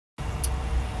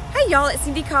Hey y'all, it's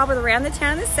Cindy Cobb with Around the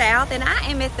Town in the South, and I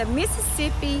am at the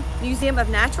Mississippi Museum of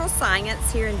Natural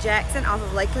Science here in Jackson off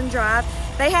of Lakeland Drive.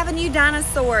 They have a new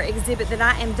dinosaur exhibit that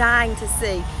I am dying to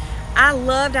see. I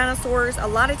love dinosaurs. A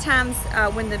lot of times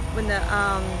when the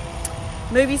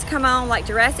movies come on, like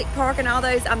Jurassic Park and all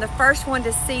those, I'm the first one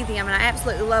to see them, and I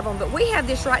absolutely love them. But we have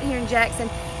this right here in Jackson.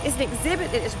 It's an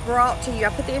exhibit that is brought to you. I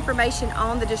put the information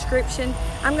on the description.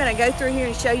 I'm going to go through here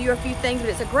and show you a few things, but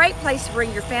it's a great place to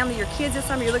bring your family, your kids this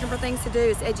summer. You're looking for things to do.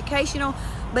 It's educational,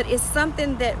 but it's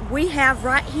something that we have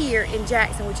right here in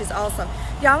Jackson, which is awesome.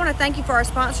 Y'all, I want to thank you for our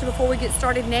sponsor before we get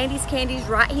started. Nandy's Candies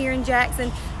right here in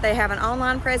Jackson. They have an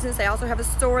online presence. They also have a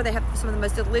store. They have some of the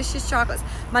most delicious chocolates.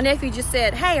 My nephew just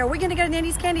said, hey, are we going to go to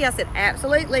Nandy's Candy? I said,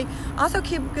 absolutely. Also,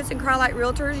 Goodson Crye-Leike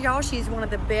Realtors, y'all. She's one of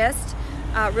the best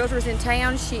realtors in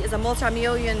town. She is a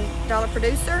multi-million-dollar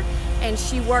producer, and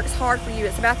she works hard for you.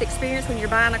 It's about the experience when you're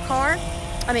buying a car.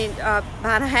 Buying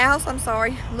a house. I'm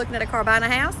sorry. I'm looking at a car, buying a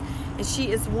house. And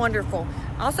she is wonderful.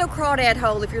 Also, Crawdad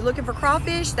Hole. If you're looking for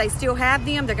crawfish, they still have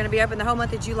them. They're going to be open the whole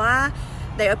month of July.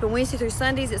 They open Wednesday through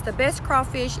Sundays. It's the best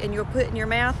crawfish, and you'll put in your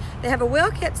mouth. They have a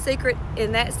well-kept secret,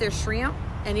 and that's their shrimp,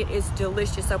 and it is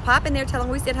delicious. So pop in there, tell them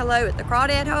we said hello at the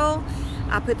Crawdad Hole.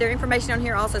 I put their information on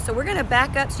here also. So we're going to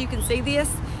back up so you can see this.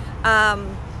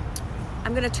 I'm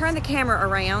going to turn the camera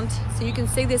around so you can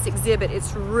see this exhibit.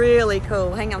 It's really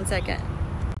cool. Hang on a second.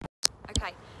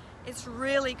 Okay, it's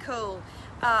really cool.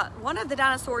 One of the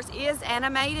dinosaurs is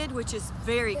animated, which is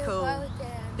very cool.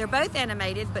 They're both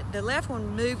animated, but the left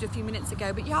one moved a few minutes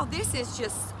ago. But y'all, this is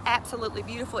just absolutely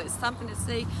beautiful. It's something to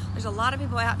see. There's a lot of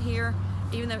people out here,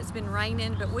 even though it's been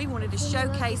raining, but we wanted to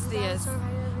showcase this.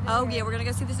 Oh yeah, we're gonna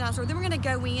go see this dinosaur. Then we're gonna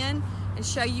go in and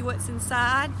show you what's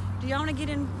inside. Do y'all wanna get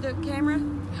in the camera?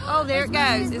 Oh, there it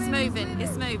goes. It's moving.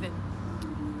 It's moving.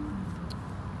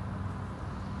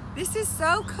 This is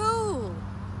so cool.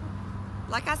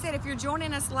 Like I said, if you're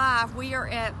joining us live, we are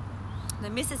at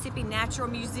the Mississippi Natural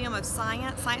Museum of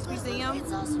Science Museum.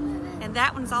 It's also moving. And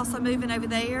that one's also moving over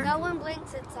there. That one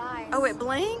blinks its eyes. Oh, it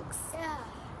blinks? Yeah.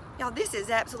 Y'all, this is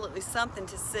absolutely something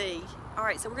to see. All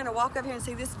right, so we're gonna walk up here and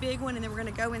see this big one, and then we're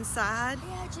gonna go inside.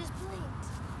 Yeah, it just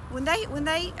blinked. When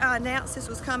they announced this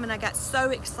was coming, I got so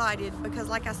excited because,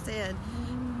 like I said,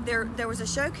 there was a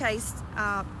showcase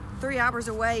 3 hours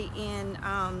away in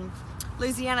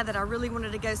Louisiana that I really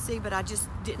wanted to go see, but I just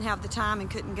didn't have the time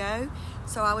and couldn't go.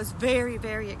 So I was very,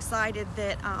 very excited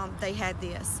that they had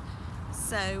this.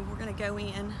 So we're gonna go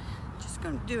in, just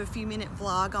gonna do a few minute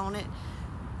vlog on it.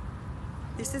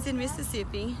 This is in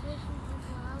Mississippi.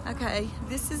 Okay,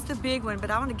 this is the big one, but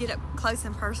I want to get up close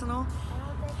and personal.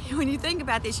 When you think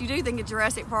about this, you do think of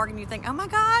Jurassic Park, and you think, oh my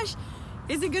gosh,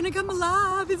 is it gonna come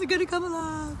alive? Is it gonna come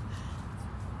alive?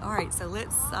 All right, so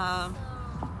let's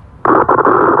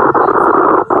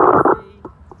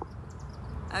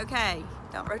okay,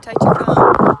 don't rotate your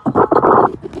phone.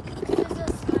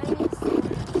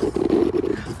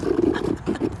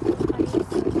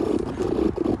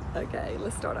 Okay,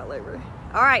 let's start all over.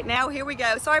 All right, now here we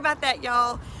go. Sorry about that,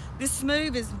 y'all. This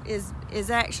smooth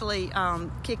is actually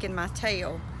kicking my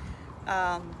tail.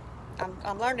 I'm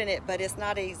learning it, but it's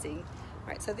not easy. All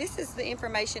right, so this is the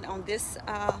information on this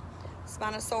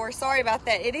Spinosaurus. Sorry about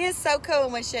that. It is so cool,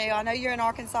 Michelle. I know you're in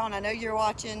Arkansas, and I know you're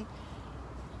watching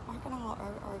Arkansas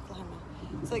or Oklahoma.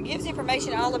 So it gives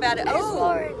information all about it.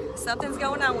 Oh, something's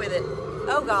going on with it.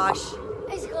 Oh gosh.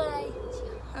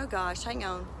 Oh gosh, hang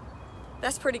on.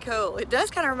 That's pretty cool. It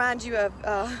does kind of remind you of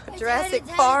Jurassic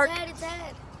Park. Its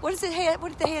head. What is the head?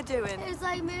 What is the head doing? It's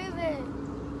like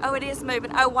moving. Oh, it is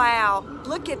moving. Oh wow!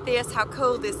 Look at this. How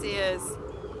cool this is.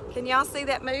 Can y'all see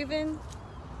that moving?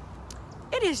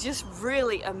 It is just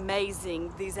really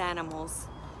amazing. These animals.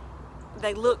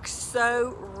 They look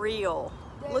so real.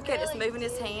 Look at it, it's moving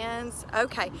his hands.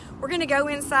 Okay, we're gonna go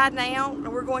inside now,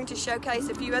 and we're going to showcase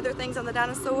a few other things on the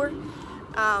dinosaur.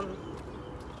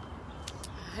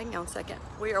 Hang on a second.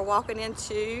 We are walking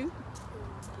into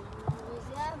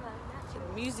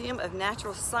the Museum of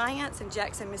Natural Science in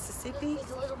Jackson, Mississippi.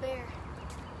 It's a little bear.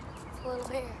 It's a little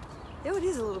bear. Oh, it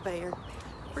is a little bear.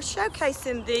 We're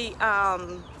showcasing the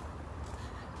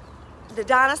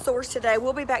dinosaurs today.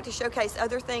 We'll be back to showcase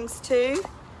other things too.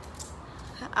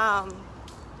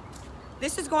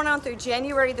 This is going on through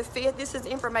January the 5th. This is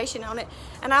information on it.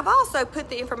 And I've also put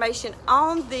the information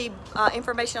on the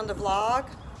vlog.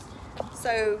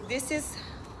 So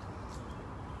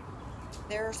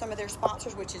there are some of their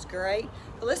sponsors, which is great.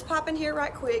 But let's pop in here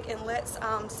right quick and let's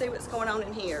see what's going on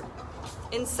in here.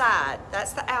 Inside,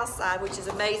 that's the outside, which is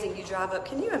amazing. You drive up,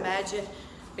 can you imagine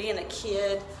being a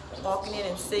kid, walking in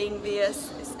and seeing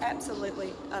this? It's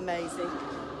absolutely amazing.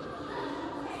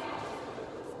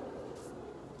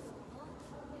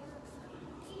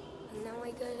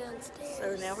 we go downstairs.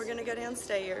 So now we're gonna go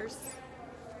downstairs.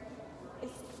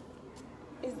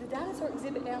 Is the dinosaur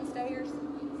exhibit downstairs?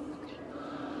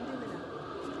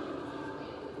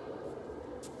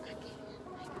 Okay.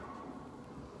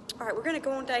 All right, we're gonna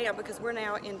go on down because we're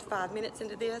now in 5 minutes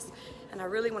into this, and I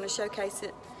really want to showcase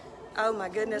it. Oh my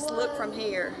goodness, look from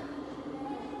here.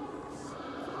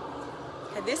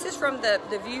 Okay, this is from the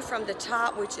view from the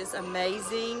top, which is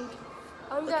amazing.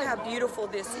 Look how beautiful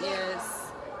this is.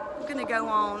 I'm gonna go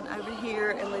on over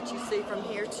here and let you see from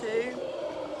here too.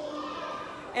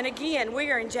 And again,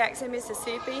 we are in Jackson,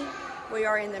 Mississippi. We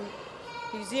are in the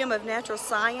Museum of Natural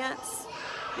Science.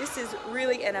 This is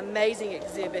really an amazing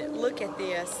exhibit. Look at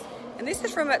this. And this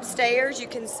is from upstairs, you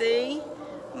can see.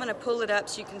 I'm gonna pull it up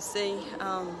so you can see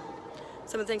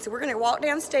some of the things. So we're gonna walk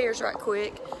downstairs right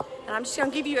quick, and I'm just gonna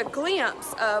give you a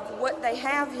glimpse of what they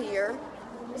have here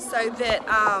so that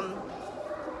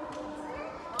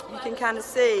you can kind of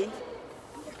see.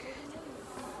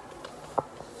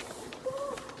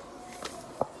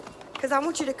 Because I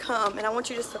want you to come and I want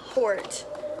you to support.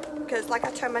 Because like I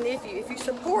told my nephew, if you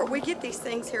support, we get these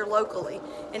things here locally.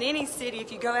 In any city,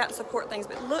 if you go out and support things,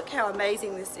 but look how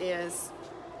amazing this is.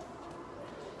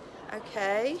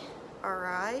 Okay, all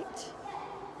right.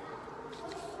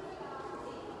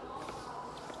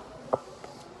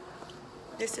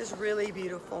 This is really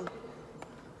beautiful.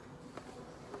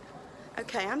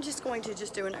 Okay, I'm just going to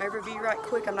do an overview right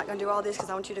quick. I'm not going to do all this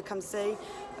because I want you to come see.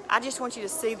 I just want you to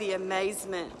see the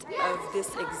amazement of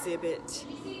this exhibit.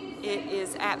 It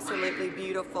is absolutely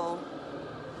beautiful.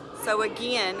 So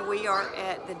again, we are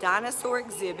at the Dinosaur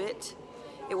exhibit.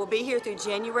 It will be here through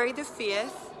January the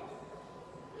 5th.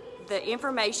 The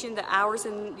information, the hours,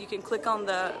 and you can click on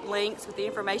the links, but the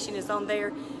information is on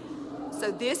there.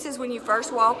 So this is when you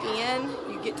first walk in,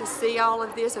 you get to see all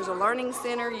of this. There's a learning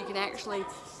center. You can actually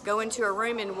go into a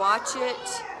room and watch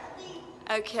it.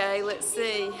 Okay, let's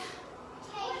see.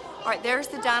 All right, there's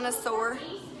the dinosaur.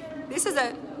 This is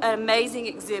an amazing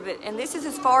exhibit, and this is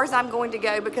as far as I'm going to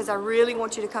go because I really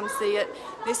want you to come see it.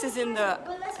 This is in the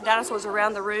dinosaurs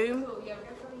around the room.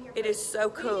 It is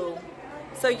so cool.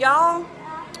 So y'all,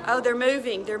 oh, they're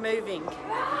moving, they're moving.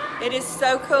 It is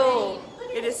so cool.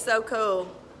 It is so cool.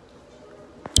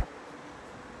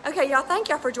 Okay, y'all, thank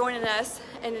y'all for joining us.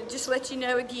 And just to let you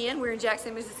know again, we're in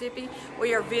Jackson, Mississippi.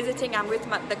 We are visiting, I'm with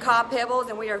the Cobb Pebbles,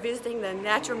 and we are visiting the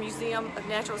Natural Museum of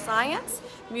Natural Science,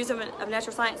 Museum of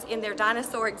Natural Science in their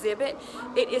dinosaur exhibit.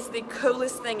 It is the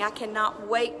coolest thing. I cannot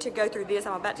wait to go through this.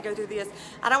 I'm about to go through this.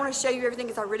 I don't want to show you everything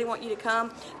because I really want you to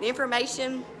come. The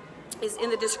information is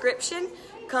in the description.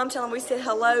 Come tell them we said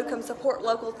hello, come support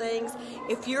local things.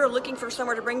 If you're looking for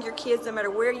somewhere to bring your kids, no matter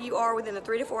where you are within a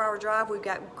 3 to 4 hour drive, we've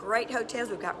got great hotels,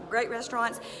 we've got great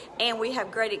restaurants, and we have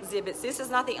great exhibits. This is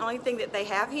not the only thing that they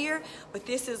have here, but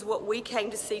this is what we came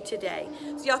to see today.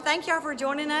 So y'all, thank y'all for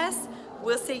joining us.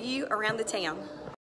 We'll see you around the town.